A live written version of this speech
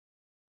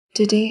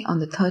Today, on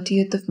the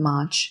 30th of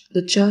March,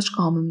 the Church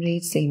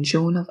commemorates Saint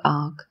Joan of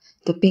Arc,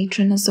 the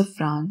patroness of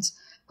France,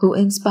 who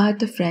inspired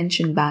the French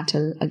in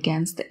battle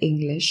against the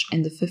English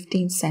in the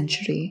 15th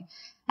century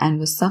and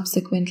was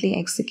subsequently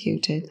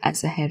executed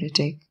as a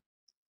heretic.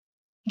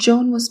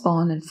 Joan was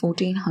born in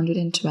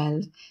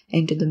 1412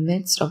 into the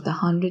midst of the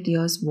Hundred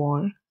Years'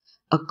 War,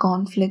 a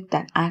conflict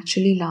that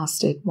actually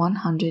lasted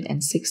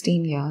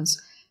 116 years,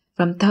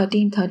 from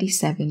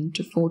 1337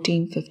 to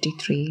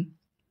 1453.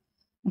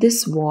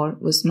 This war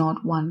was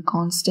not one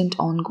constant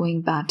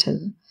ongoing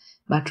battle,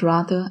 but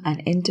rather an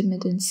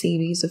intermittent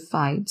series of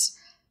fights,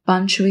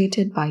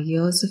 punctuated by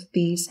years of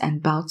peace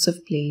and bouts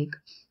of plague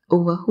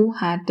over who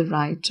had the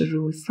right to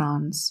rule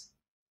France.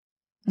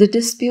 The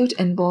dispute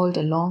involved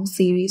a long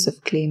series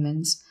of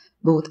claimants,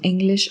 both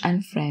English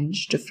and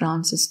French, to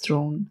France's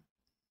throne.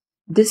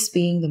 This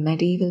being the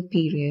medieval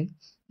period,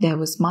 there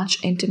was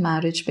much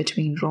intermarriage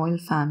between royal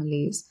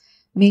families,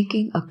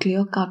 making a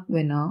clear-cut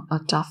winner a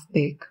tough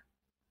pick.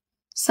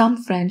 Some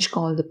French,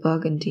 called the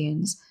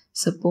Burgundians,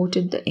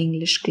 supported the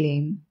English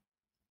claim.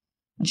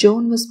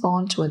 Joan was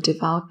born to a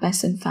devout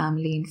peasant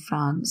family in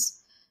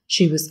France.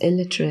 She was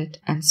illiterate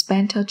and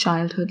spent her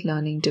childhood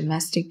learning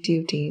domestic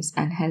duties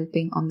and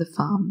helping on the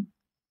farm.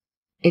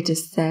 It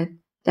is said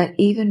that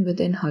even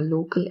within her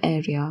local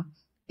area,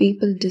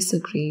 people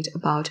disagreed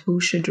about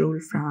who should rule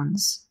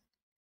France.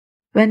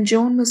 When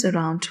Joan was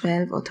around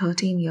 12 or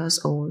 13 years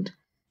old,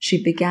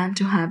 she began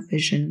to have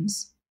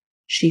visions.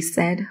 She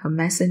said her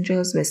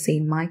messengers were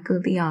Saint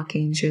Michael the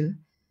Archangel,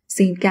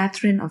 Saint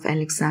Catherine of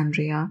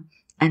Alexandria,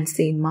 and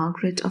Saint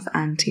Margaret of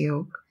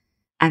Antioch,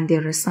 and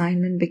their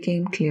assignment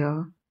became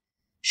clear.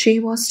 She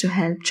was to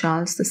help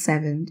Charles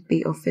VII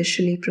be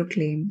officially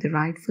proclaimed the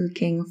rightful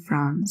king of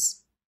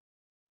France.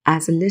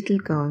 As a little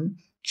girl,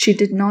 she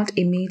did not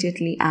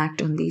immediately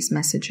act on these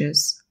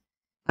messages,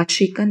 but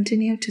she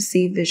continued to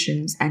see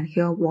visions and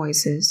hear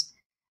voices,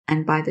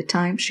 and by the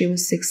time she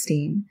was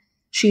 16,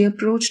 she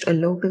approached a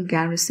local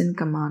garrison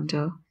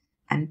commander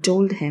and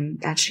told him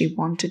that she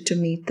wanted to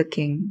meet the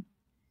king.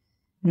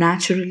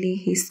 Naturally,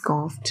 he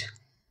scoffed,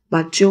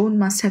 but Joan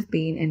must have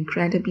been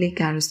incredibly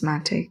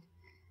charismatic,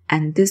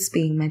 and this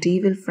being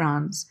medieval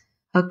France,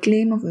 her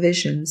claim of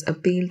visions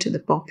appealed to the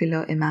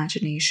popular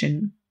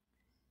imagination.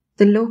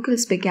 The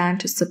locals began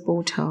to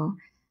support her,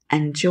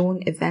 and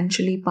Joan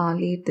eventually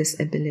parlayed this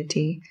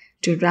ability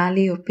to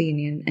rally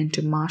opinion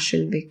into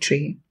martial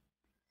victory.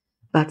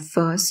 But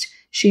first,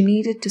 she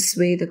needed to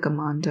sway the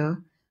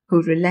commander,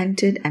 who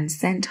relented and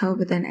sent her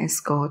with an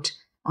escort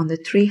on the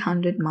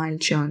 300-mile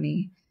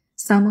journey,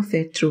 some of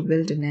it through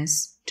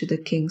wilderness, to the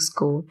king's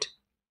court.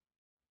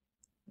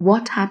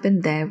 What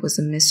happened there was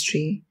a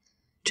mystery.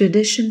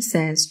 Tradition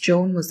says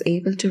Joan was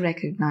able to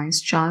recognize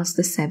Charles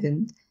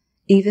VII,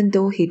 even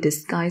though he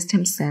disguised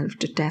himself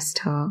to test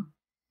her.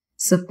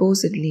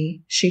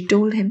 Supposedly, she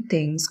told him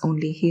things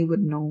only he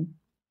would know.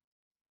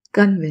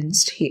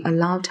 Convinced, he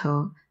allowed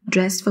her,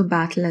 dressed for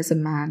battle as a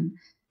man,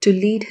 to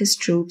lead his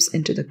troops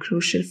into the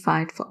crucial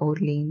fight for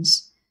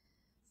Orleans.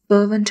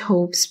 Fervent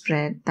hope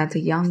spread that the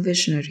young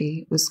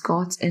visionary was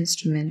God's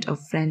instrument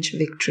of French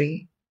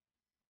victory.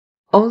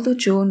 Although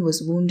Joan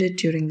was wounded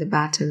during the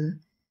battle,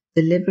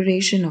 the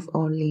liberation of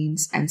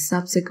Orleans and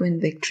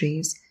subsequent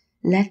victories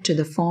led to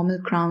the formal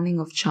crowning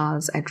of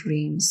Charles at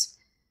Reims,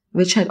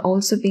 which had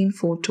also been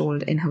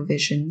foretold in her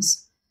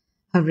visions.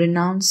 Her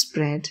renown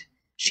spread.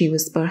 She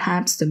was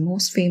perhaps the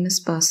most famous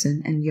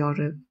person in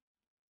Europe.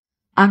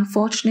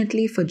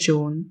 Unfortunately for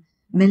Joan,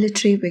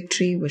 military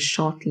victory was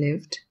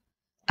short-lived.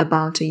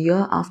 About a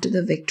year after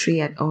the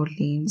victory at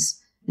Orleans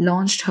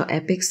launched her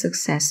epic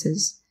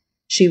successes,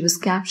 she was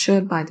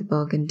captured by the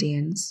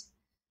Burgundians.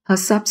 Her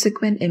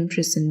subsequent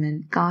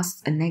imprisonment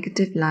casts a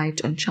negative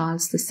light on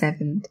Charles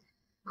VII,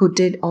 who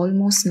did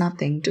almost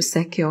nothing to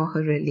secure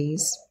her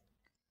release.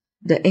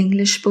 The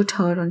English put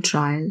her on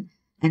trial,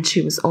 and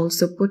she was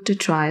also put to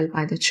trial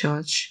by the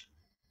Church.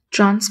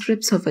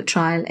 Transcripts of her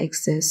trial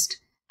exist,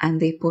 and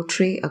they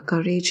portray a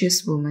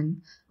courageous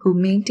woman who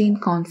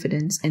maintained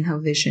confidence in her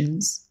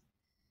visions.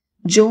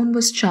 Joan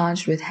was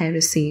charged with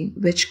heresy,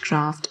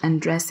 witchcraft,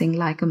 and dressing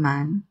like a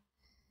man.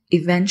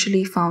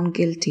 Eventually found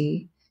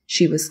guilty,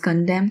 she was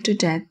condemned to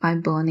death by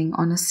burning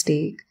on a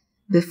stake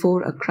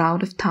before a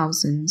crowd of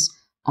thousands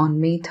on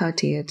May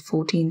 30th,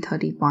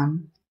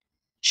 1431.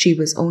 She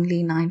was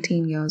only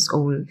 19 years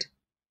old.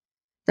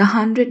 The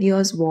 100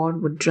 Years' War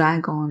would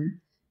drag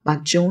on,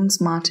 but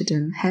Joan's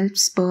martyrdom helped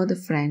spur the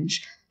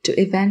French to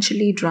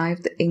eventually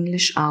drive the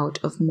English out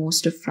of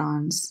most of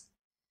France.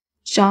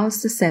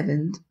 Charles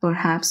VII,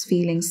 perhaps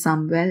feeling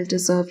some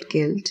well-deserved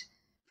guilt,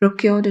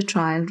 procured a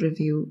trial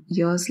review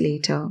years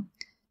later,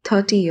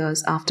 30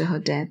 years after her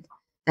death,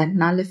 that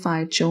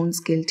nullified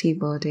Joan's guilty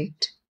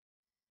verdict.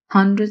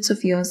 Hundreds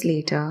of years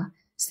later,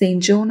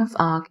 Saint Joan of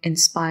Arc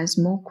inspires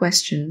more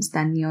questions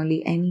than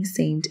nearly any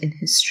saint in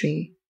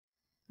history.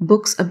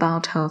 Books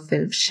about her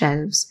fill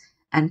shelves,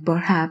 and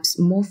perhaps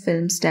more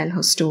films tell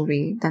her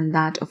story than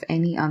that of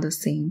any other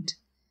saint.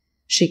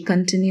 She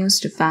continues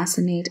to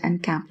fascinate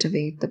and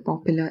captivate the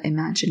popular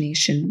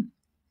imagination.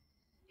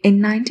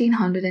 In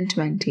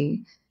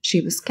 1920, She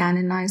was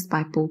canonized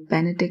by Pope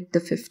Benedict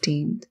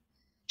XV.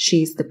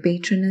 She is the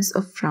patroness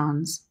of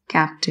France,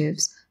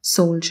 captives,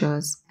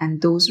 soldiers,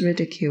 and those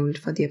ridiculed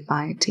for their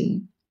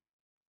piety.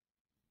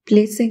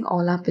 Placing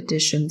all our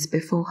petitions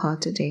before her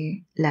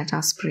today, let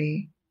us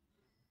pray.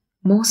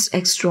 Most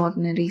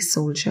extraordinary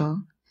soldier,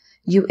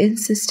 you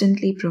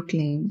insistently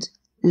proclaimed,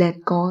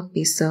 "Let God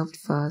be served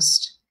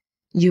first."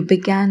 You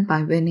began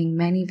by winning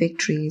many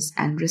victories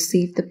and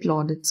received the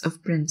plaudits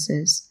of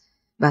princes,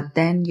 but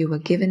then you were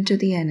given to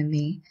the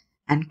enemy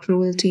and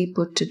cruelty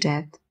put to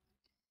death.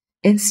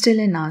 Instill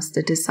in us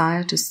the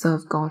desire to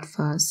serve God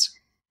first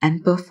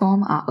and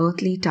perform our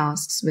earthly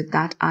tasks with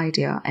that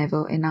idea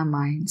ever in our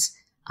minds.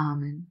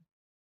 Amen.